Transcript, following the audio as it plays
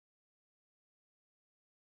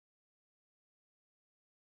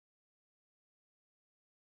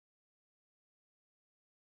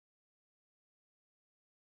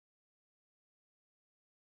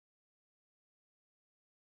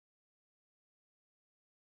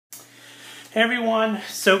Hey everyone,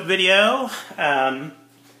 soap video.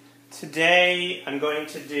 Today I'm going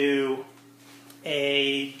to do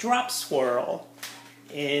a drop swirl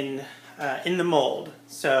in the mold.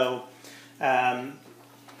 So I'm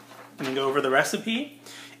going to go over the recipe.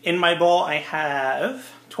 In my bowl I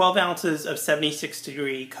have 12 ounces of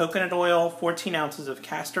 76-degree coconut oil, 14 ounces of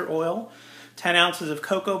castor oil, 10 ounces of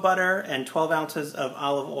cocoa butter, and 12 ounces of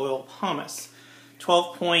olive oil pomace.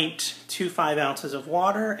 12.25 ounces of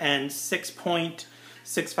water and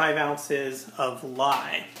 6.65 ounces of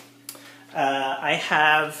lye. I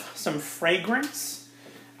have some fragrance.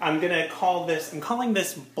 I'm calling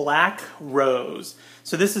this Black Rose.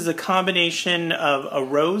 So this is a combination of a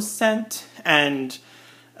rose scent and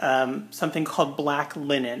something called black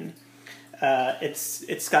linen.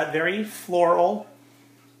 It's got very floral,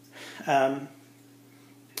 a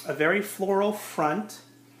very floral front,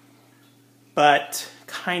 but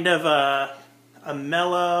kind of a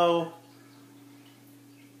mellow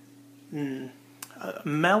and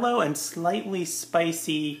slightly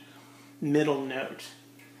spicy middle note.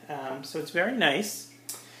 So it's very nice.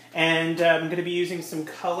 And I'm going to be using some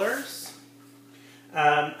colors.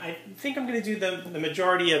 I think I'm going to do the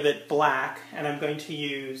majority of it black, and I'm going to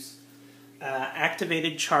use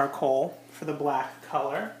activated charcoal for the black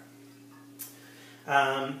color.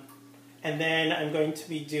 And then I'm going to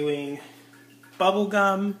be doing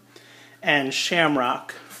bubblegum and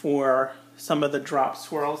shamrock for some of the drop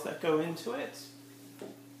swirls that go into it.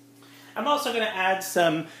 I'm also going to add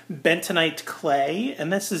some bentonite clay,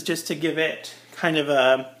 and this is just to give it kind of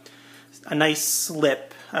a nice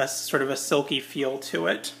slip, sort of a silky feel to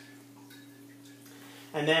it.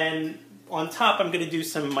 And then on top I'm going to do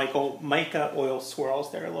some mica oil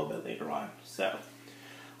swirls there a little bit later on. So,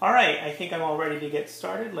 alright, I think I'm all ready to get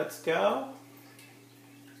started. Let's go.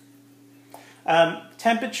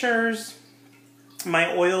 Temperatures,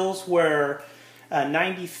 my oils were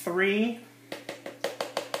 93,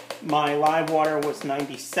 my live water was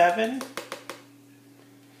 97,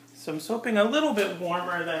 so I'm soaping a little bit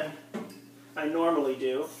warmer than I normally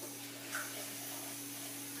do.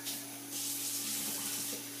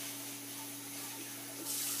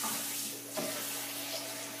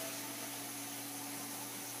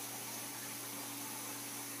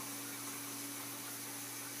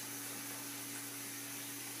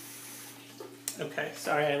 Okay,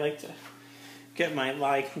 sorry, I like to get my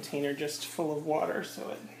lye container just full of water so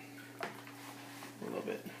it's a little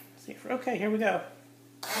bit safer. Okay, here we go.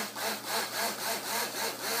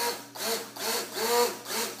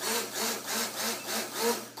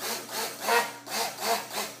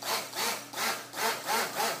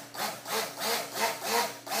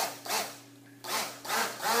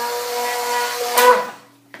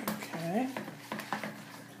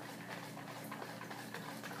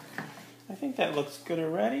 I think that looks good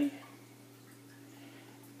already.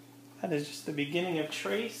 That is just the beginning of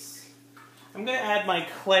trace. I'm going to add my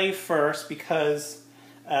clay first because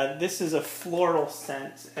this is a floral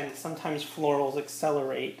scent, and sometimes florals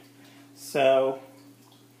accelerate. So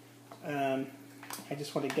I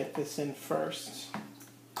just want to get this in first.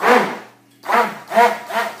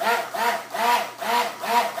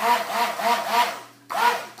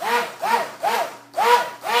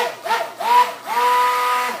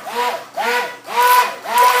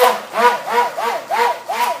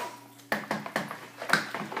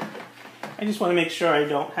 I just want to make sure I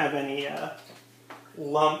don't have any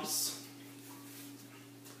lumps.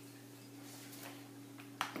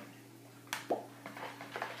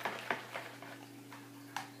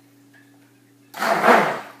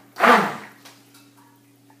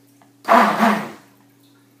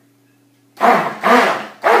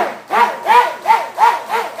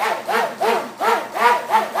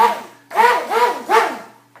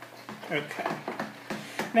 Okay.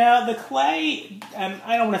 Now the clay,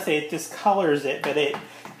 I don't want to say it discolors it, but it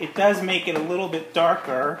does make it a little bit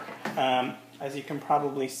darker, as you can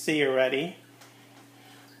probably see already.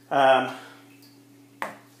 But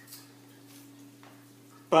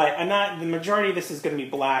the majority of this is going to be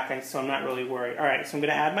black, so I'm not really worried. Alright, so I'm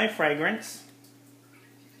going to add my fragrance.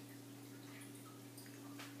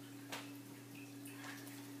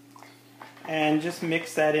 And just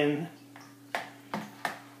mix that in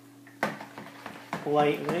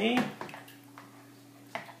lightly.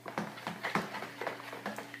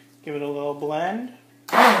 Give it a little blend.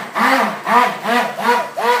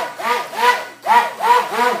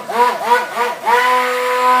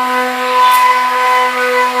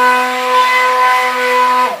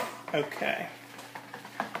 Okay.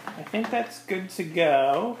 I think that's good to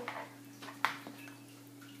go.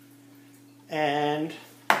 And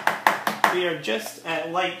we are just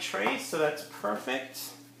at light trace, so that's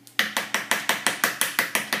perfect.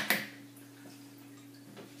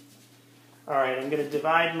 All right, I'm going to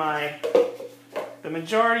divide the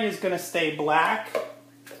majority is going to stay black,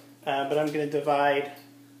 but I'm going to divide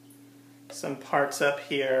some parts up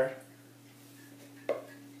here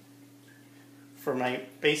for my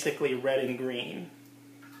basically red and green.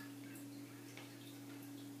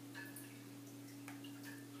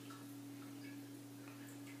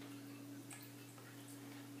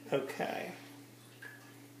 Okay.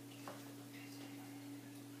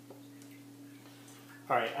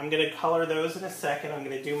 All right, I'm going to color those in a second. I'm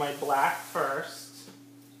going to do my black first.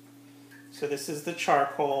 So this is the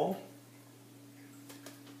charcoal.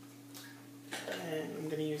 And I'm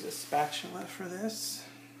going to use a spatula for this.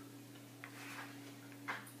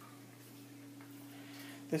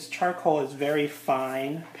 This charcoal is very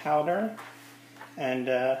fine powder, and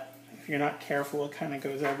if you're not careful, it kind of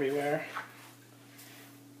goes everywhere.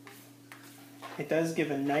 It does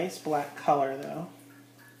give a nice black color, though.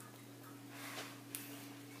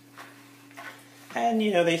 And,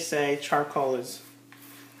 you know, they say charcoal is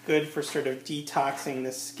good for sort of detoxing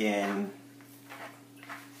the skin.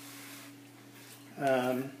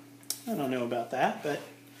 I don't know about that, but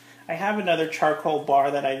I have another charcoal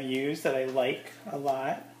bar that I've used that I like a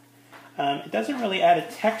lot. It doesn't really add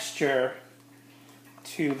a texture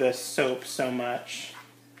to the soap so much.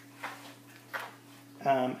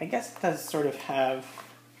 I guess it does sort of have,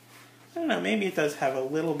 I don't know, maybe it does have a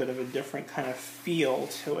little bit of a different kind of feel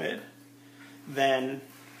to it than,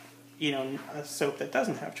 you know, a soap that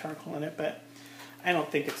doesn't have charcoal in it, but I don't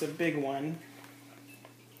think it's a big one.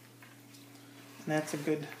 And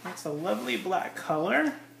that's a lovely black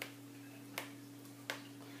color.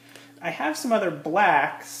 I have some other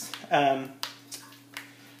blacks, black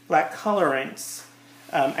colorants.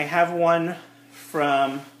 I have one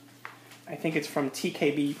from, I think it's from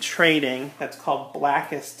TKB Trading, that's called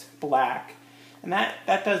Blackest Black. And that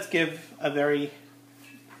does give a very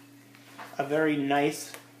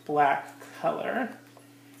nice black color.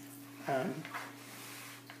 But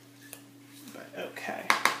okay.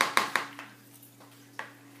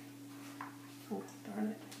 Oh, darn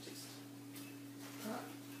it.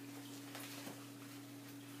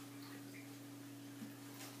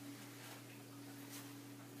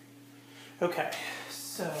 Okay,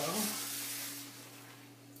 so,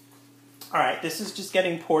 all right, this is just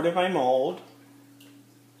getting poured in my mold.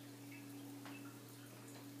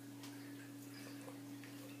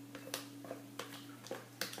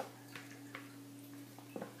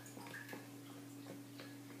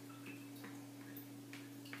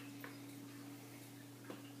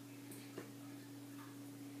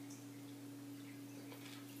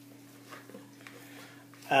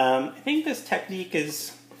 I think this technique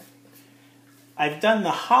is, I've done the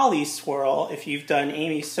holly swirl. If you've done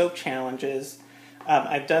Amy's soap challenges,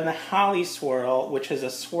 I've done the holly swirl, which is a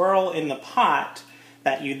swirl in the pot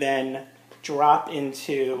that you then drop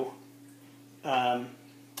into the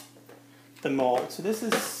mold. So this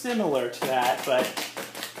is similar to that, but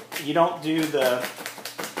you don't do the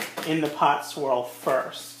in the pot swirl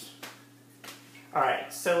first. All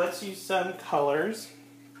right, so let's use some colors.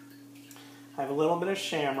 I have a little bit of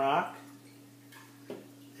shamrock,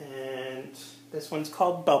 and this one's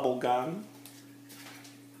called Bubblegum.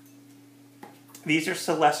 These are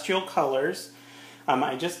celestial colors.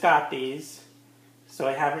 I just got these, so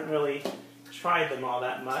I haven't really tried them all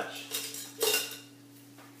that much.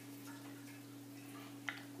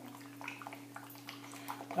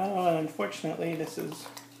 Oh, and unfortunately this is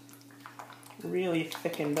really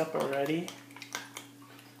thickened up already.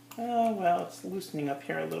 Oh, well, it's loosening up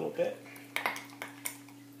here a little bit.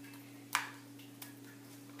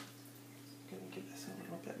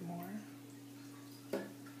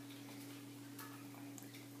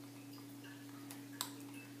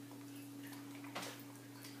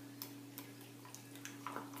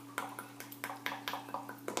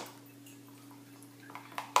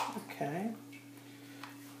 Okay.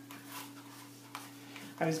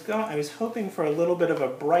 I was hoping for a little bit of a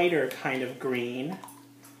brighter kind of green,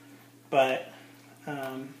 but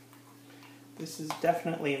this is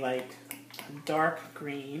definitely like a dark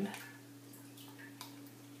green.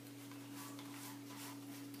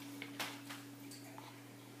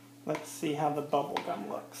 Let's see how the bubble gum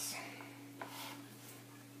looks.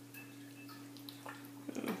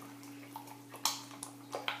 Ooh.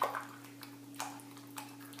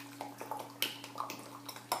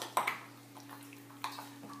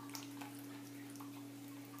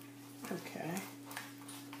 Okay.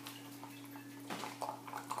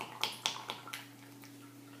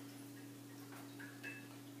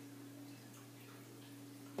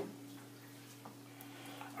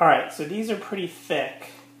 All right, so these are pretty thick,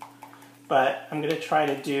 but I'm going to try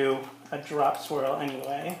to do a drop swirl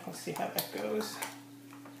anyway. Let's see how that goes.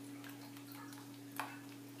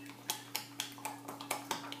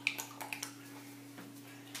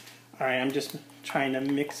 Alright, I'm just trying to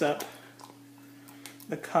mix up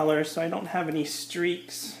the color so I don't have any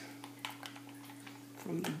streaks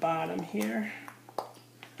from the bottom here.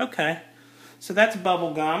 Okay, so that's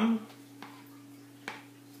bubble gum.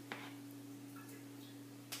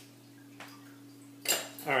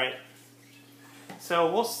 Alright,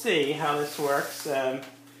 so we'll see how this works. I'm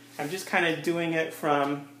just kind of doing it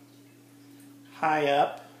from high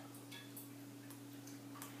up.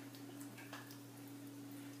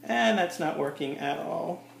 And that's not working at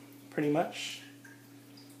all, pretty much.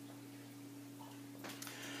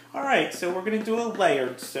 Alright, so we're going to do a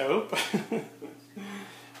layered soap.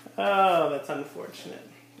 Oh, that's unfortunate.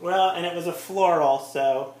 Well, and it was a floral,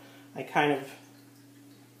 so I kind of,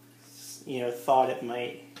 thought it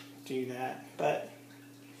might do that, but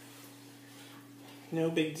no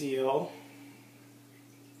big deal.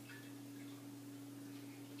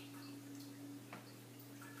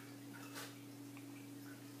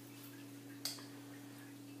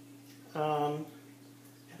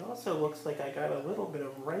 It also looks like I got a little bit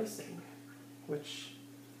of ricing, which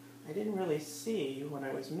I didn't really see when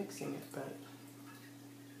I was mixing it, but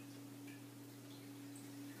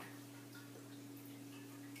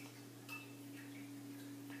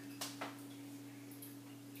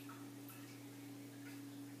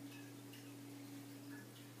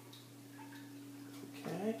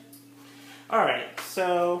okay. All right,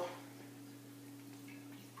 so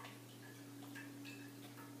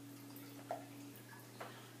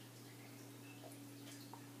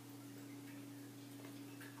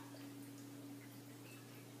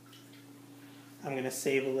I'm going to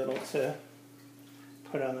save a little to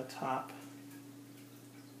put on the top.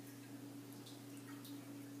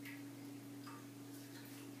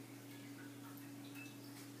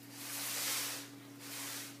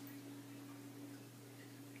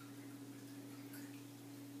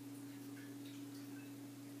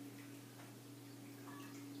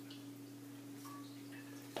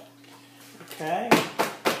 Okay.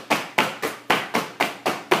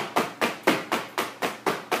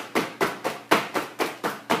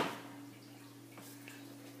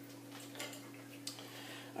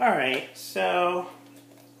 All right, so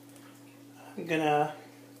I'm gonna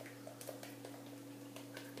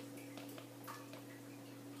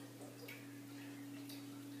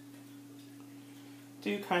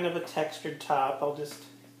do kind of a textured top. I'll just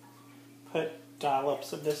put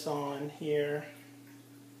dollops of this on here.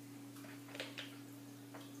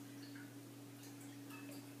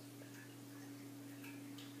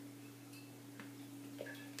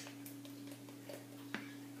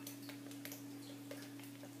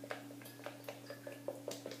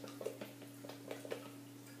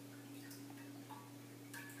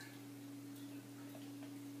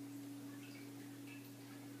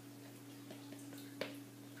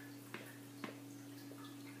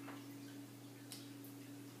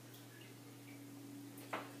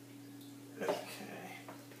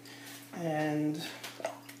 And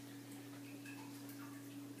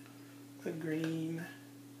the green.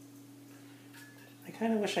 I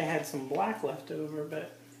kind of wish I had some black left over,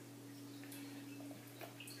 but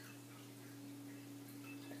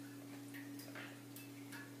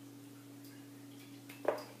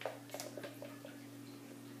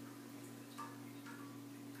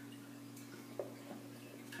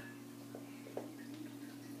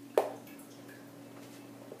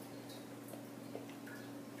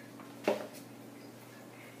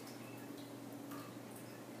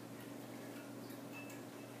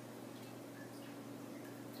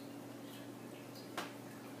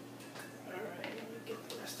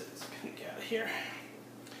here,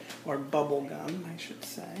 or bubble gum, I should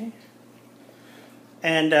say.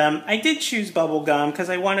 And I did choose bubble gum because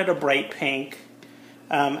I wanted a bright pink.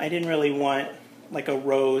 I didn't really want like a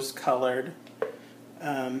rose colored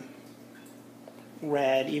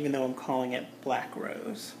red, even though I'm calling it Black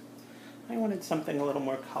Rose. I wanted something a little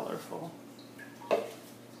more colorful.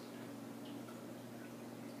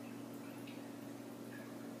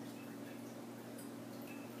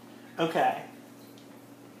 Okay.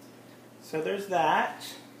 So there's that,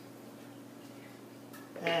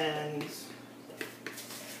 and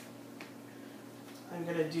I'm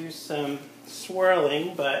going to do some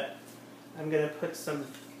swirling, but I'm going to put some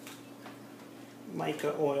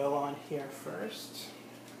mica oil on here first.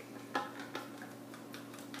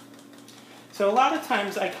 So a lot of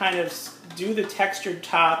times I kind of do the textured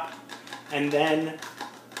top and then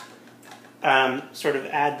sort of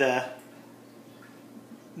add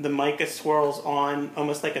the the mica swirls on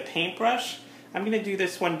almost like a paintbrush. I'm going to do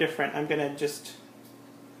this one different. I'm going to just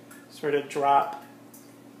sort of drop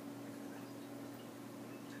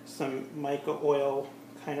some mica oil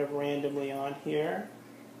kind of randomly on here.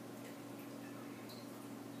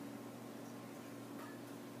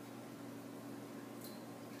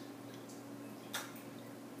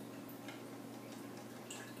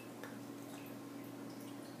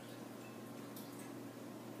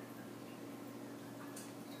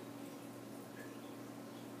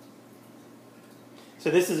 So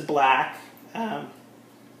this is black, and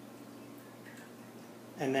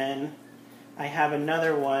then I have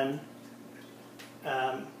another one.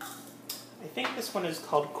 I think this one is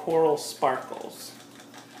called Coral Sparkles.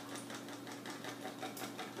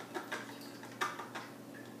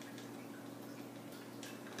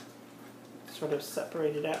 Sort of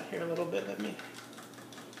separate it out here a little bit. Let me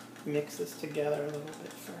mix this together a little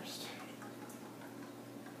bit first.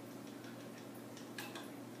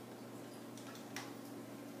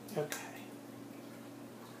 Okay.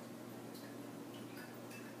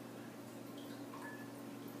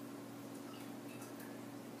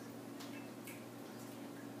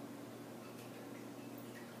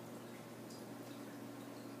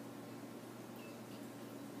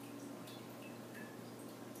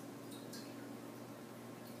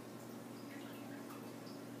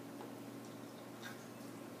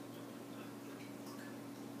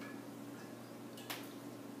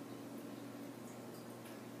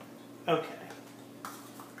 Okay.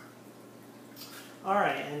 All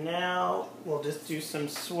right, and now we'll just do some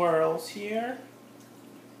swirls here.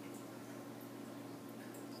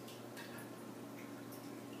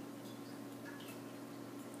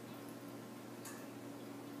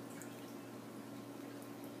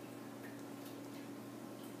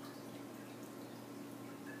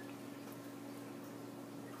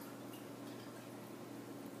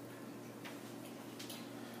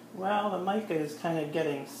 Well, the mica is kind of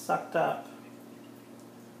getting sucked up.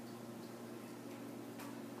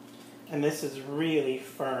 And this is really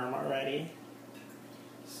firm already.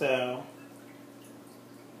 So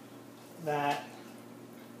that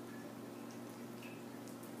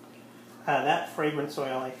fragrance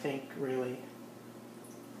oil, I think, really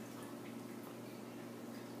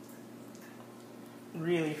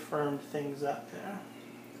firmed things up there.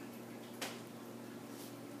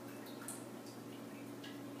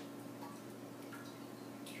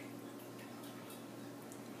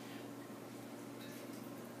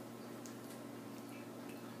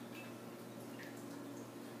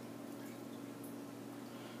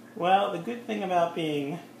 Well, the good thing about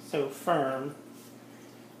being so firm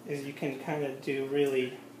is you can kind of do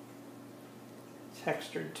really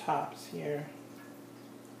textured tops here.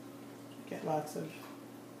 Get lots of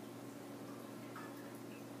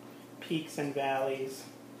peaks and valleys.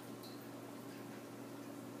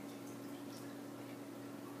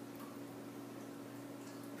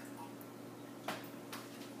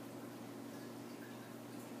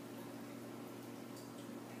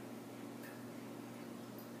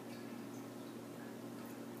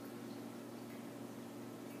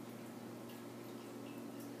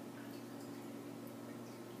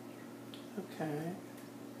 Okay.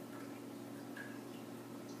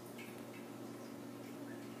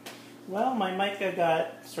 Well, my mica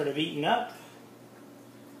got sort of eaten up.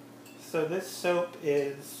 So this soap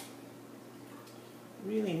is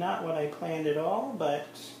really not what I planned at all, but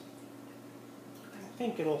I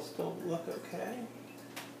think it'll still look okay.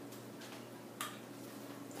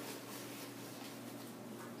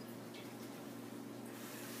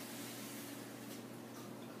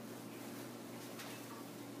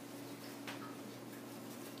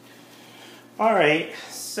 All right,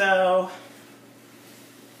 so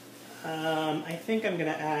I think I'm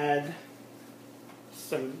going to add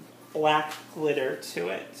some black glitter to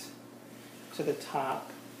it, to the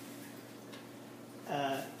top,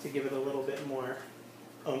 to give it a little bit more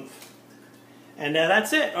oomph. And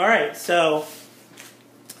that's it. All right, so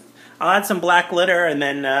I'll add some black glitter, and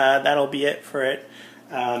then that'll be it for it.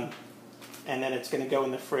 And then it's going to go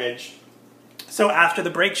in the fridge. So after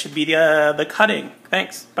the break should be the cutting.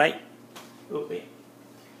 Thanks. Bye. Oh, wait.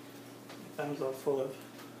 My thumb's all full of...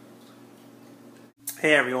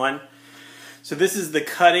 Hey, everyone. So this is the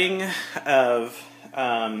cutting of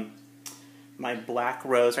my Black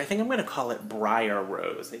Rose. I think I'm going to call it Briar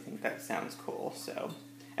Rose. I think that sounds cool. So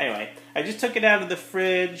anyway, I just took it out of the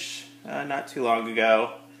fridge not too long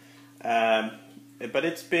ago. But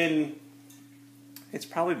it's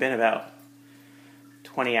probably been about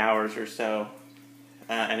 20 hours or so.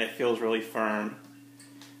 And it feels really firm.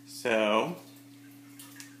 So,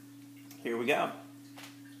 here we go.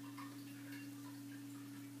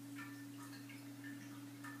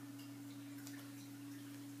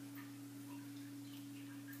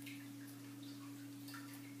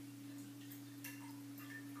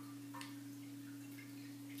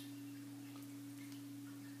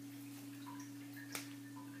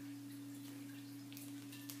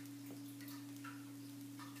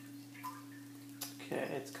 Okay,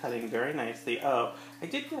 it's cutting very nicely. Oh, I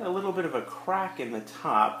did get a little bit of a crack in the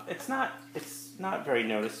top. It's not very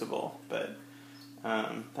noticeable, but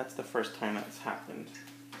that's the first time that's happened,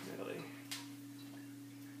 really.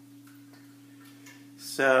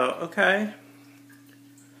 So, okay.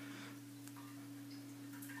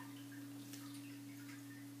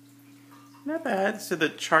 Not bad. So the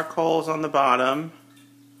charcoal's on the bottom.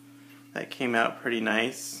 That came out pretty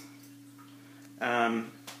nice.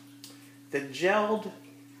 The gelled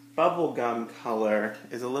bubblegum color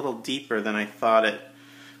is a little deeper than I thought it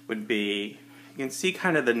would be. You can see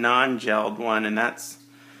kind of the non-gelled one, and that's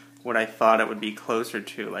what I thought it would be closer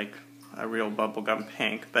to, like a real bubblegum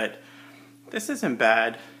pink. But this isn't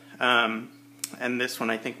bad. And this one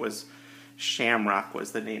I think was Shamrock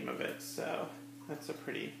was the name of it. So that's a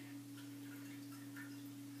pretty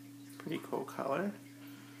cool color.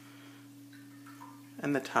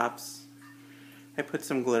 And the tops, I put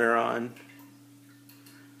some glitter on.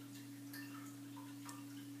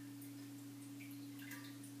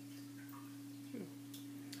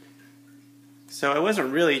 So I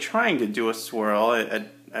wasn't really trying to do a swirl.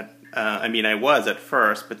 I mean, I was at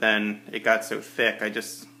first, but then it got so thick, I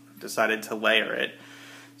just decided to layer it.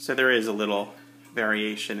 So there is a little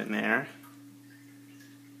variation in there.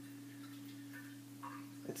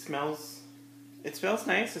 It smells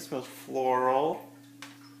nice. It smells floral.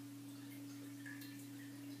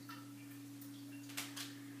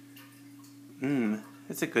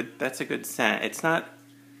 That's a good scent. It's not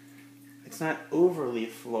overly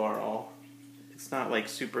floral. It's not like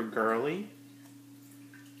super girly.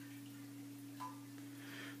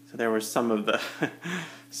 So there was some of the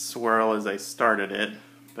swirl as I started it,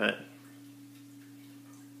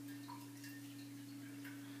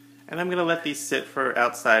 and I'm gonna let these sit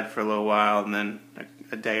outside for a little while, and then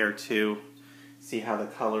a day or two, see how the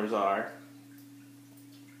colors are.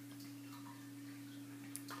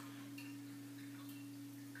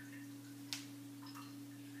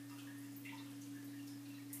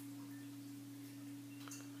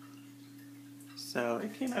 So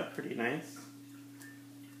it came out pretty nice.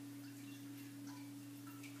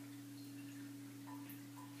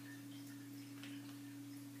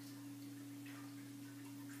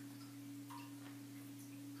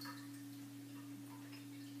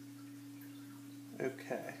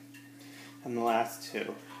 Okay, and the last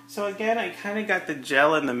two. So again, I kind of got the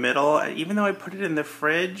gel in the middle, even though I put it in the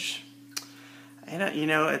fridge. You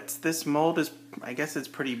know, this mold is, I guess it's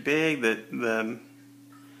pretty big. The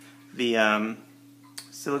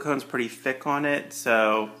silicone's pretty thick on it,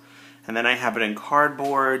 so, and then I have it in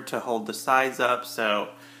cardboard to hold the sides up, so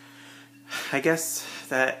I guess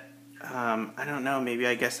that, I don't know, maybe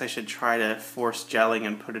I guess I should try to force gelling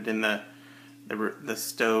and put it in the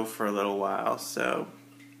stove for a little while, so,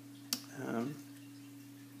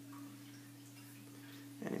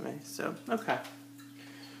 anyway, so, okay,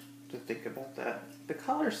 to think about that. The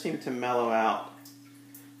colors seem to mellow out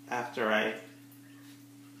after I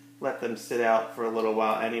let them sit out for a little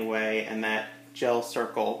while anyway, and that gel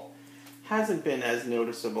circle hasn't been as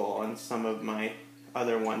noticeable on some of my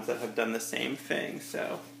other ones that have done the same thing.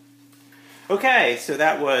 So, okay, so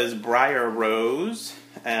that was Briar Rose.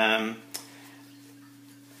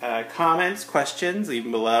 Comments, questions, leave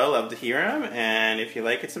them below. Love to hear them. And if you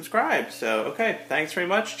like it, subscribe. So, okay, thanks very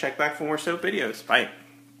much. Check back for more soap videos. Bye.